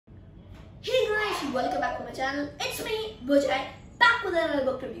Hey guys, welcome back to my channel. It's me, Vijay, back with another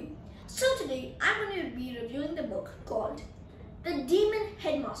book review. So today I'm going to be reviewing the book called The Demon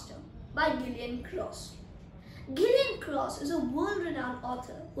Headmaster by Gillian. Gillian is a world-renowned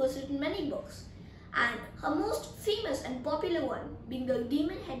author who has written many books, and her most famous and popular one being the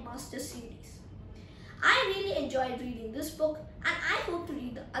Demon Headmaster series. I really enjoyed reading this book and I hope to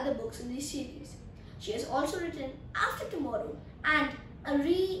read the other books in this series. She has also written After Tomorrow and a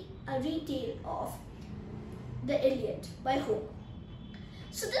retale of The Iliad by Homer.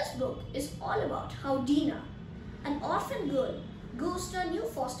 So this book is all about how Dinah, an orphan girl, goes to a new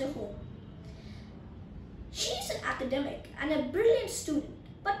foster home. She is an academic and a brilliant student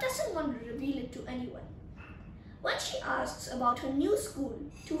but doesn't want to reveal it to anyone. When she asks about her new school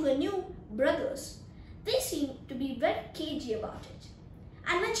to her new brothers, they seem to be very cagey about it.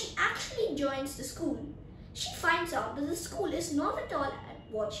 And when she actually joins the school, she finds out that the school is not at all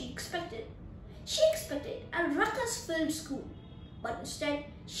what she expected. She expected a ruckus-filled school, but instead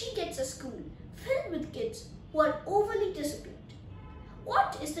she gets a school filled with kids who are overly disciplined.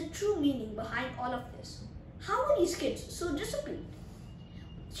 What is the true meaning behind all of this? How are these kids so disciplined?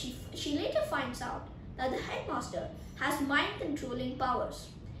 She later finds out that the headmaster has mind-controlling powers.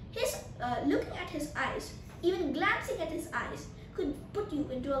 Looking at his eyes, even glancing at his eyes, could put you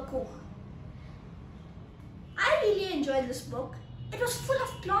into a coma. I really enjoyed this book. It was full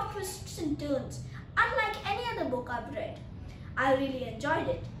of plot twists and turns, unlike any other book I've read. I really enjoyed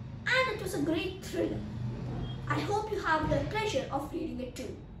it, and it was a great thriller. I hope you have the pleasure of reading it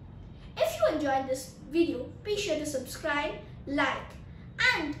too. If you enjoyed this video, be sure to subscribe, like,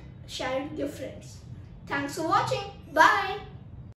 and share it with your friends. Thanks for watching. Bye!